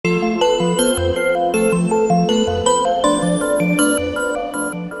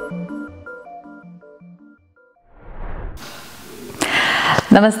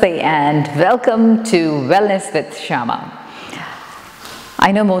Namaste and welcome to Wellness with Shyama.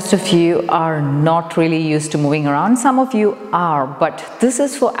 I know most of you are not really used to moving around. Some of you are, but this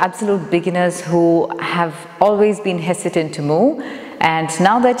is for absolute beginners who have always been hesitant to move. And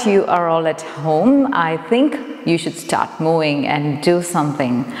now that you are all at home, I think you should start moving and do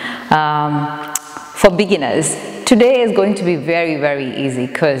something. For beginners, today is going to be very, very easy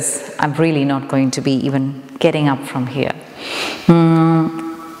because I'm really not going to be even getting up from here.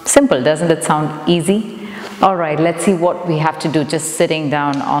 Simple, doesn't it sound easy? All right, let's see what we have to do just sitting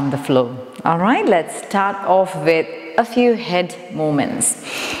down on the floor. All right, let's start off with a few head movements.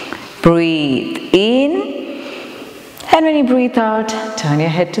 Breathe in, and when you breathe out, turn your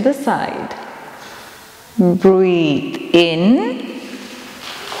head to the side. Breathe in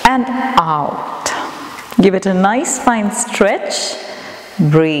and out. Give it a nice fine stretch.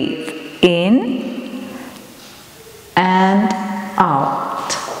 Breathe in and out.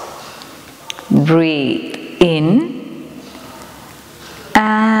 Breathe in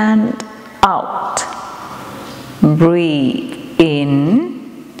and out. Breathe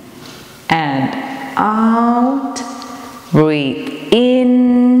in and out. Breathe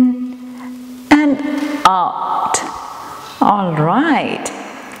in and out. All right.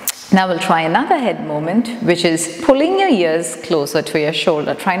 Now we'll try another head movement, which is pulling your ears closer to your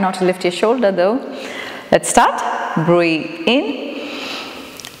shoulder. Try not to lift your shoulder though. Let's start. Breathe in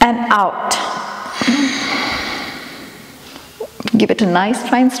and out. Give it a nice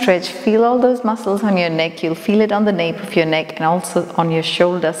fine stretch. Feel all those muscles on your neck. You'll feel it on the nape of your neck and also on your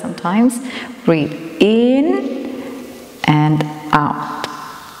shoulder sometimes. Breathe in and out.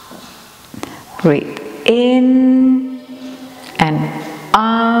 Breathe in and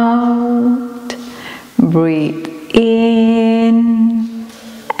out. Breathe in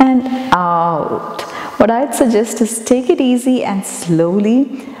and out. What I'd suggest is take it easy and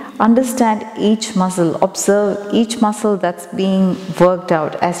slowly understand each muscle. Observe each muscle that's being worked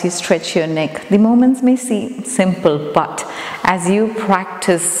out as you stretch your neck. The movements may seem simple, but as you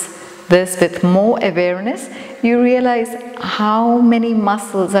practice this with more awareness, you realize how many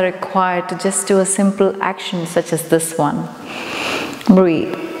muscles are required to just do a simple action such as this one.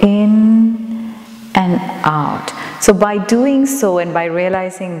 Breathe in and out. So by doing so and by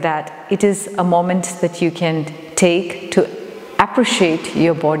realizing that it is a moment that you can take to appreciate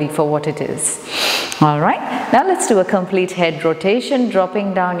your body for what it is. All right, now let's do a complete head rotation,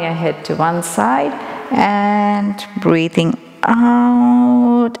 dropping down your head to one side and breathing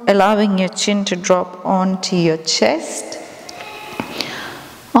out, allowing your chin to drop onto your chest.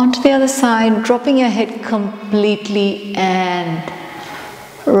 Onto the other side, dropping your head completely and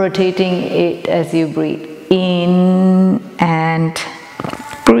rotating it as you breathe in and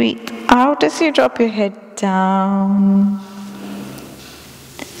breathe out as you drop your head down.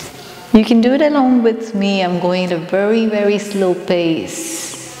 You can do it along with me. I'm going at a very, very slow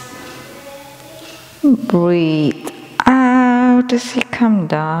pace. Breathe out as you come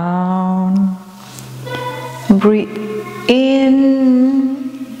down. Breathe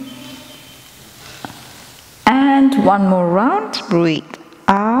in. And one more round. Breathe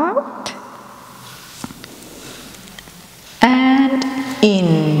out. And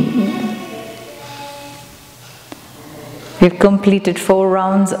in. We've completed 4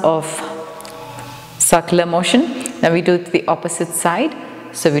 rounds of circular motion. Now we do it to the opposite side.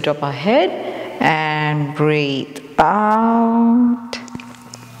 So we drop our head and breathe out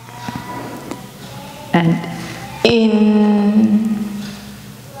and in,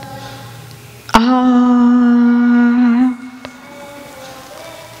 out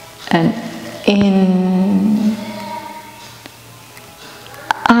and in,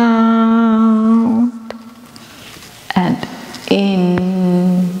 out and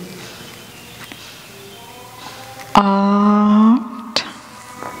in, out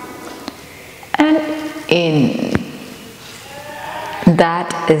and in.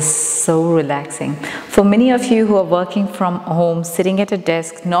 That is so relaxing. For many of you who are working from home, sitting at a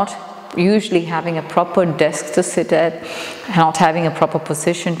desk, not usually having a proper desk to sit at, not having a proper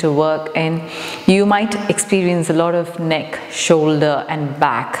position to work in, you might experience a lot of neck, shoulder and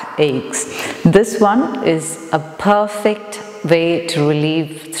back aches. This one is a perfect way to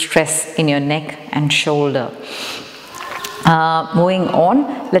relieve stress in your neck and shoulder. Moving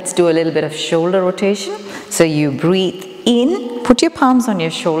on, let's do a little bit of shoulder rotation. So you breathe in, put your palms on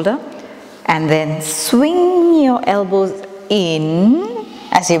your shoulder and then swing your elbows in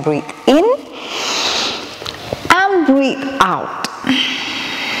as you breathe in and breathe out.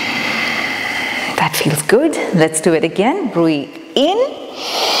 That feels good. Let's do it again. Breathe in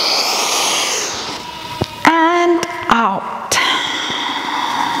and out.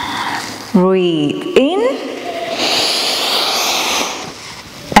 Breathe in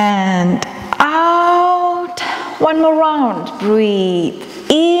and out. One more round. Breathe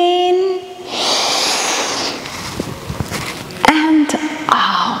in and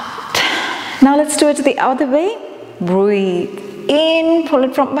out. Now let's do it the other way. Breathe in, pull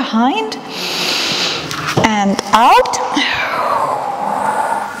it from behind and out.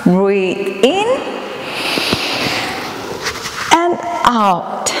 Breathe in and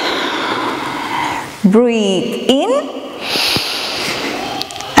out. Breathe in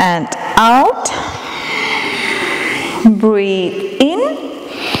and out. Breathe in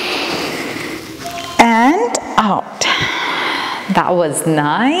and out. That was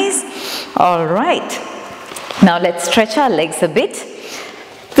nice. All right. Now let's stretch our legs a bit.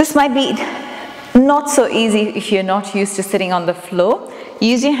 This might be not so easy if you're not used to sitting on the floor.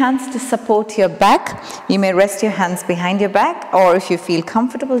 Use your hands to support your back. You may rest your hands behind your back, or if you feel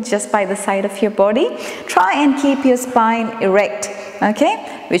comfortable, just by the side of your body. Try and keep your spine erect,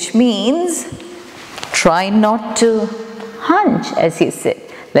 okay? Which means try not to hunch as you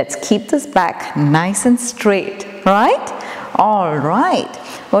sit. Let's keep this back nice and straight, right? All right.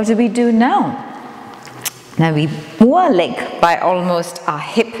 What do we do now? Now we move our leg by almost our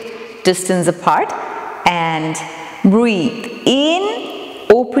hip distance apart and breathe in.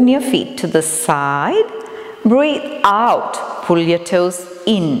 Open your feet to the side. Breathe out. Pull your toes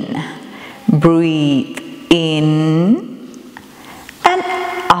in. Breathe in and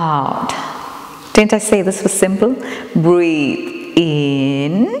out. Didn't I say this was simple? Breathe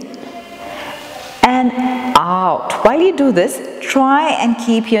in and out. While you do this, try and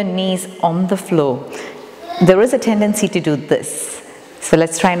keep your knees on the floor. There is a tendency to do this. So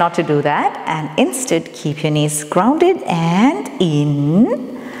let's try not to do that, and instead keep your knees grounded and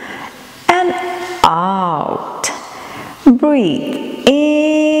in and out. Breathe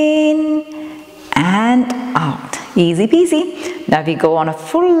in and out. Easy peasy. Now we go on a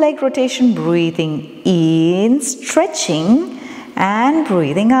full leg rotation, breathing in, stretching and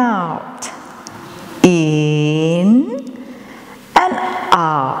breathing out. In and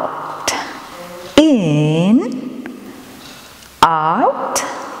out. In, out,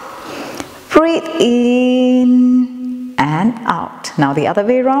 breathe in and out. Now the other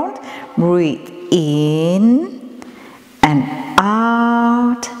way around, breathe in and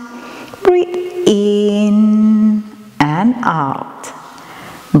out, breathe in and out,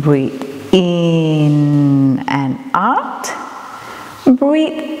 breathe in and out,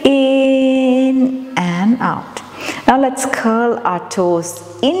 breathe in and out. Now let's curl our toes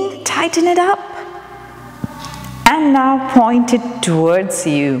in, tighten it up. And now point it towards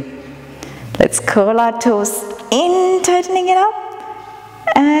you. Let's curl our toes in, tightening it up,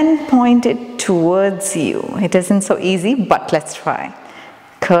 and point it towards you. It isn't so easy, but let's try.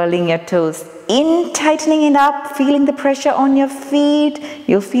 Curling your toes in, tightening it up, feeling the pressure on your feet.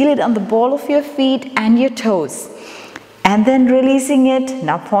 You'll feel it on the ball of your feet and your toes. And then releasing it,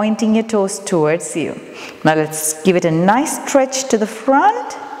 now pointing your toes towards you. Now let's give it a nice stretch to the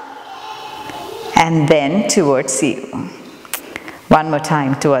front. And then towards you. One more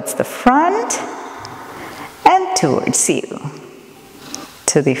time, towards the front and towards you.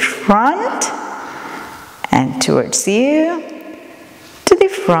 To the front and towards you. To the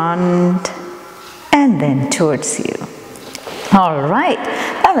front and then towards you. All right,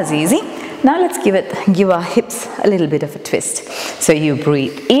 that was easy. Now let's give our hips a little bit of a twist. So you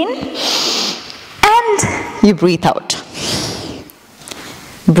breathe in and you breathe out.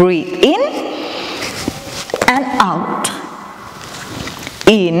 Breathe in and out,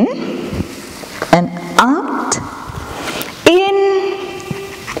 in and out, in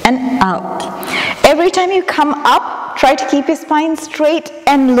and out. Every time you come up, try to keep your spine straight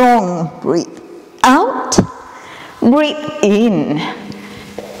and long. Breathe out, breathe in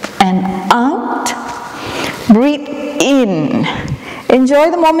and out, breathe in.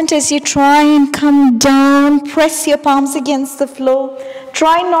 Enjoy the moment as you try and come down. Press your palms against the floor.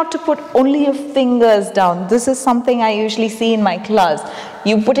 Try not to put only your fingers down. This is something I usually see in my class.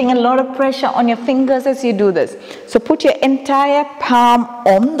 You're putting a lot of pressure on your fingers as you do this. So put your entire palm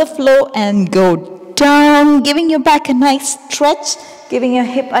on the floor and go down, giving your back a nice stretch, giving your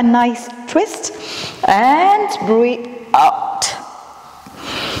hip a nice twist, and breathe out.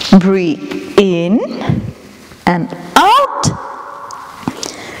 Breathe in and out.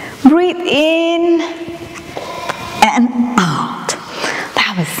 Breathe in and out.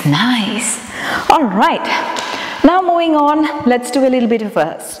 That was nice. All right. Now moving on, let's do a little bit of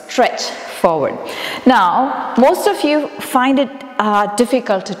a stretch forward. Now, most of you find it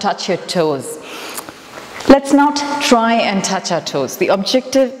difficult to touch your toes. Let's not try and touch our toes. The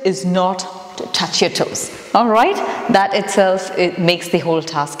objective is not to touch your toes. All right? That itself, it makes the whole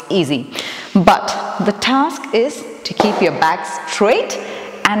task easy. But the task is to keep your back straight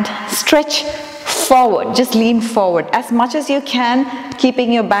and stretch forward. Just lean forward as much as you can,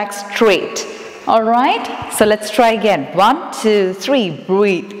 keeping your back straight. All right? So let's try again. 1, 2, 3.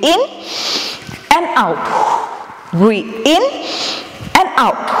 Breathe in and out. Breathe in and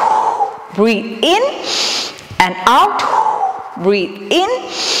out. Breathe in and out. Breathe in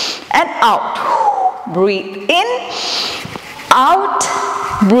and out. Breathe in, out.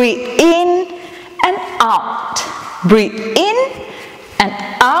 Breathe in and out. Breathe in and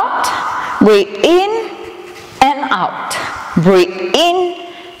out. Breathe in and out. Breathe in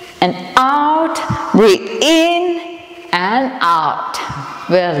and out. Breathe in and out.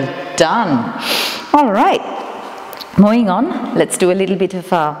 Well done. All right. Moving on, let's do a little bit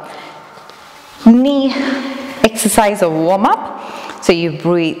of a knee exercise or warm up. So you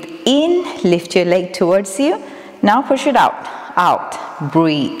breathe in, lift your leg towards you. Now push it out. Out.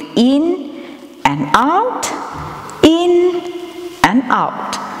 Breathe in and out. In and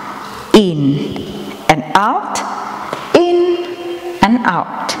out. In and out. In and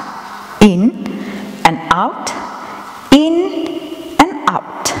out. In and out. In and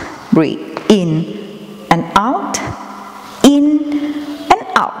out. Breathe in and out. In and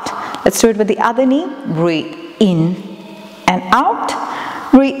out. Let's do it with the other knee. Breathe in and out.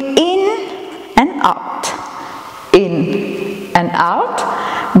 Breathe in and out. In and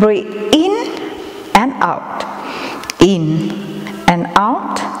out. Breathe in and out. In and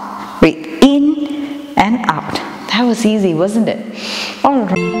out. Breathe in and out. That was easy, wasn't it? All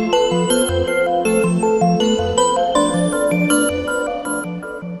right.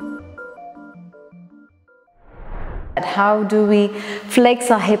 How do we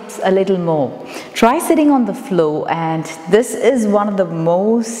flex our hips a little more? Try sitting on the floor, and this is one of the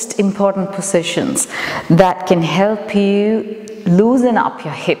most important positions that can help you loosen up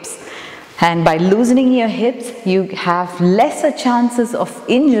your hips. And by loosening your hips, you have lesser chances of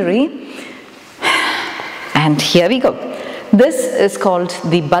injury. And here we go. This is called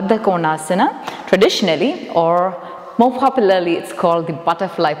the Badhakonasana traditionally, or more popularly it's called the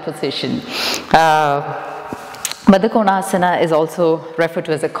butterfly position. Badhakonasana is also referred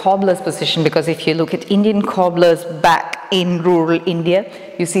to as a cobbler's position, because if you look at Indian cobblers back in rural India,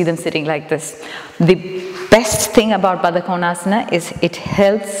 you see them sitting like this. The best thing about Badhakonasana is it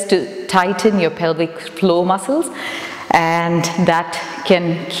helps to tighten your pelvic floor muscles, and that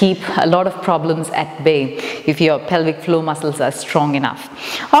can keep a lot of problems at bay if your pelvic floor muscles are strong enough.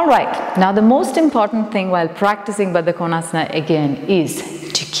 All right, now the most important thing while practicing Badhakonasana again is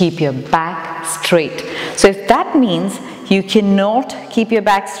to keep your back straight. So if that means you cannot keep your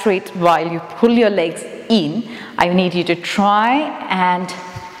back straight while you pull your legs in, I need you to try and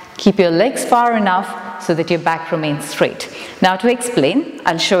keep your legs far enough so that your back remains straight. Now to explain,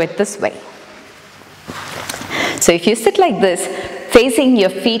 I'll show it this way. So if you sit like this, facing your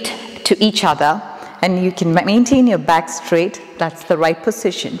feet to each other, and you can maintain your back straight, that's the right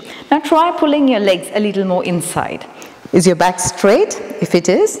position. Now try pulling your legs a little more inside. Is your back straight? If it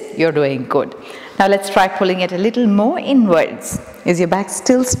is, you're doing good. Now let's try pulling it a little more inwards. Is your back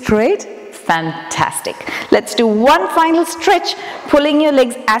still straight? Fantastic. Let's do one final stretch, pulling your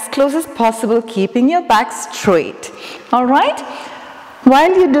legs as close as possible, keeping your back straight. All right?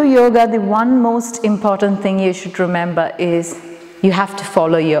 While you do yoga, the one most important thing you should remember is you have to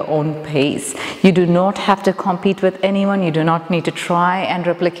follow your own pace. You do not have to compete with anyone. You do not need to try and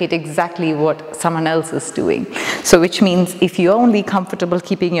replicate exactly what someone else is doing. So which means if you're only comfortable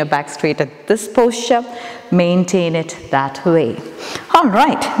keeping your back straight at this posture, maintain it that way. All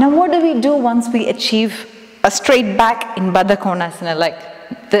right, now what do we do once we achieve a straight back in Badhakonasana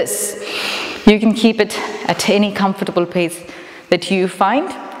like this? You can keep it at any comfortable pace that you find,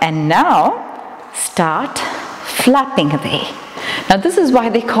 and now start flapping away. Now this is why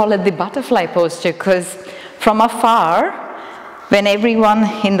they call it the butterfly posture, because from afar, when everyone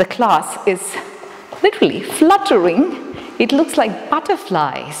in the class is literally fluttering, it looks like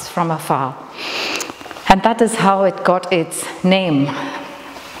butterflies from afar. And that is how it got its name,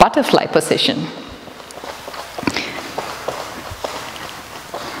 butterfly position.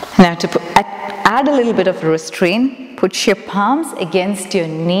 Now to add a little bit of restraint, put your palms against your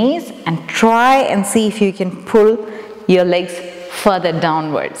knees and try and see if you can pull your legs further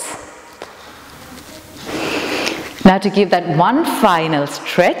downwards. Now to give that one final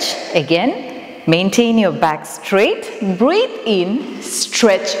stretch, again, maintain your back straight, breathe in,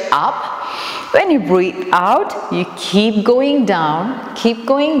 stretch up. When you breathe out, you keep going down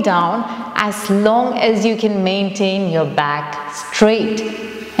as long as you can maintain your back straight.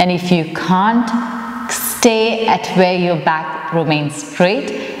 And if you can't, stay at where your back remains straight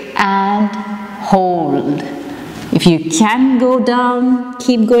and hold. If you can go down,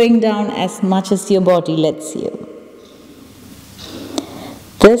 keep going down as much as your body lets you.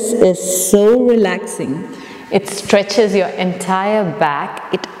 This is so relaxing. It stretches your entire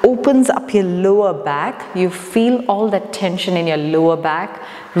back. It opens up your lower back. You feel all that tension in your lower back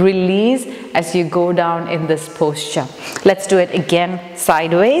release as you go down in this posture. Let's do it again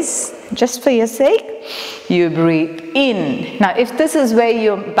sideways, just for your sake. You breathe in. Now, if this is where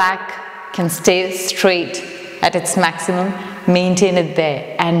your back can stay straight at its maximum, maintain it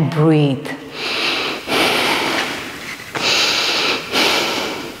there and breathe.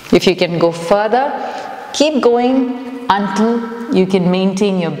 If you can go further, keep going until you can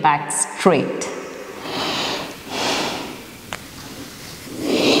maintain your back straight.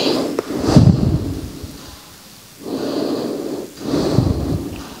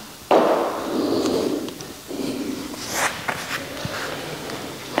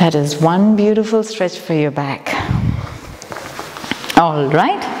 That is one beautiful stretch for your back. All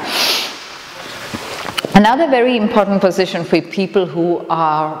right. Another very important position for people who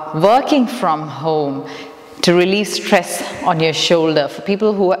are working from home to relieve stress on your shoulder, for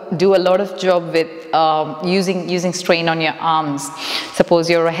people who do a lot of job with using strain on your arms. Suppose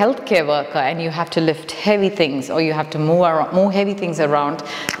you're a healthcare worker and you have to lift heavy things, or you have to move heavy things around.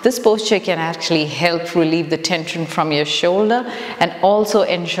 This posture can actually help relieve the tension from your shoulder and also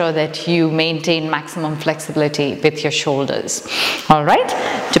ensure that you maintain maximum flexibility with your shoulders. All right,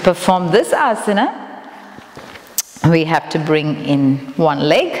 to perform this asana, we have to bring in one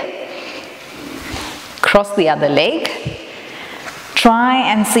leg, cross the other leg.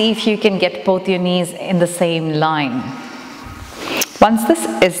 Try and see if you can get both your knees in the same line. Once this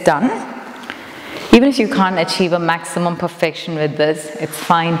is done, even if you can't achieve a maximum perfection with this, it's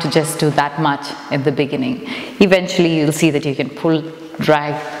fine to just do that much in the beginning. Eventually you'll see that you can pull,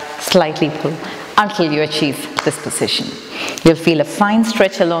 drag, slightly pull until you achieve this position. You'll feel a fine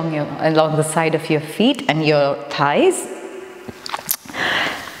stretch along the side of your feet and your thighs.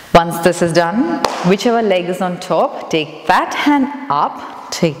 Once this is done, whichever leg is on top, take that hand up,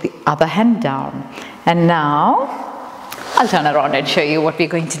 take the other hand down. And now, I'll turn around and show you what we're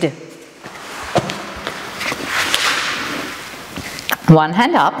going to do. One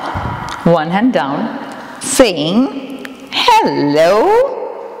hand up, one hand down, saying,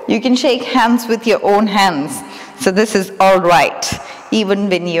 hello. You can shake hands with your own hands. So this is all right, even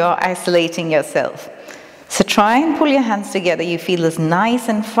when you're isolating yourself. So try and pull your hands together. You feel this nice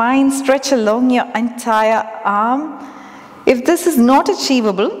and fine stretch along your entire arm. If this is not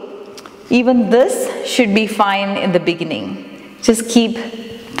achievable, even this should be fine in the beginning. Just keep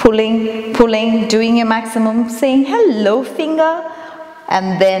pulling, pulling, doing your maximum, saying hello finger,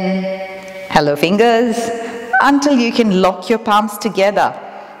 and then hello fingers, until you can lock your palms together.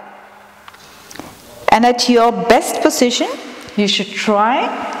 And at your best position, you should try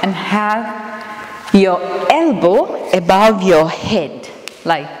and have your elbow above your head,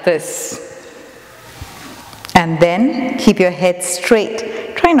 like this. And then keep your head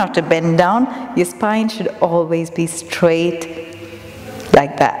straight. Try not to bend down. Your spine should always be straight,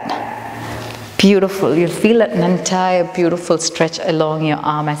 like that. Beautiful. You'll feel an entire beautiful stretch along your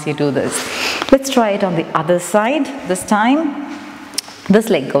arm as you do this. Let's try it on the other side this time. This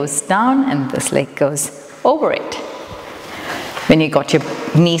leg goes down and this leg goes over it. When you got your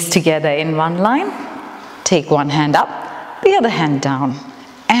knees together in one line, take one hand up, the other hand down,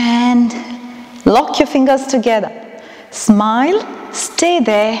 and lock your fingers together. Smile, stay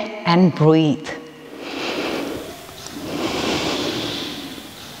there, and breathe.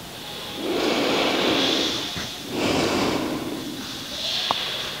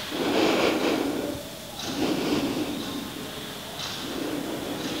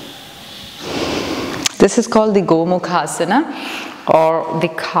 This is called the Gomukhasana, or the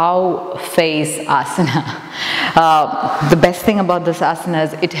cow face asana. The best thing about this asana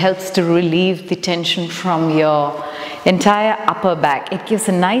is it helps to relieve the tension from your entire upper back. It gives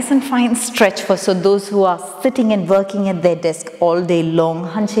a nice and fine stretch for those who are sitting and working at their desk all day long,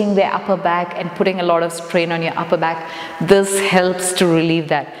 hunching their upper back and putting a lot of strain on your upper back. This helps to relieve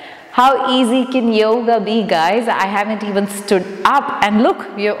that. How easy can yoga be, guys? I haven't even stood up, and look,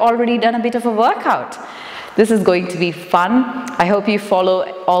 you've already done a bit of a workout. This is going to be fun. I hope you follow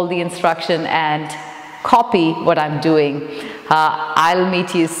all the instruction and copy what I'm doing. I'll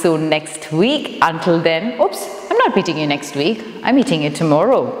meet you soon next week. Until then, oops, I'm not meeting you next week. I'm meeting you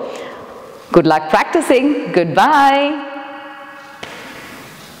tomorrow. Good luck practicing. Goodbye.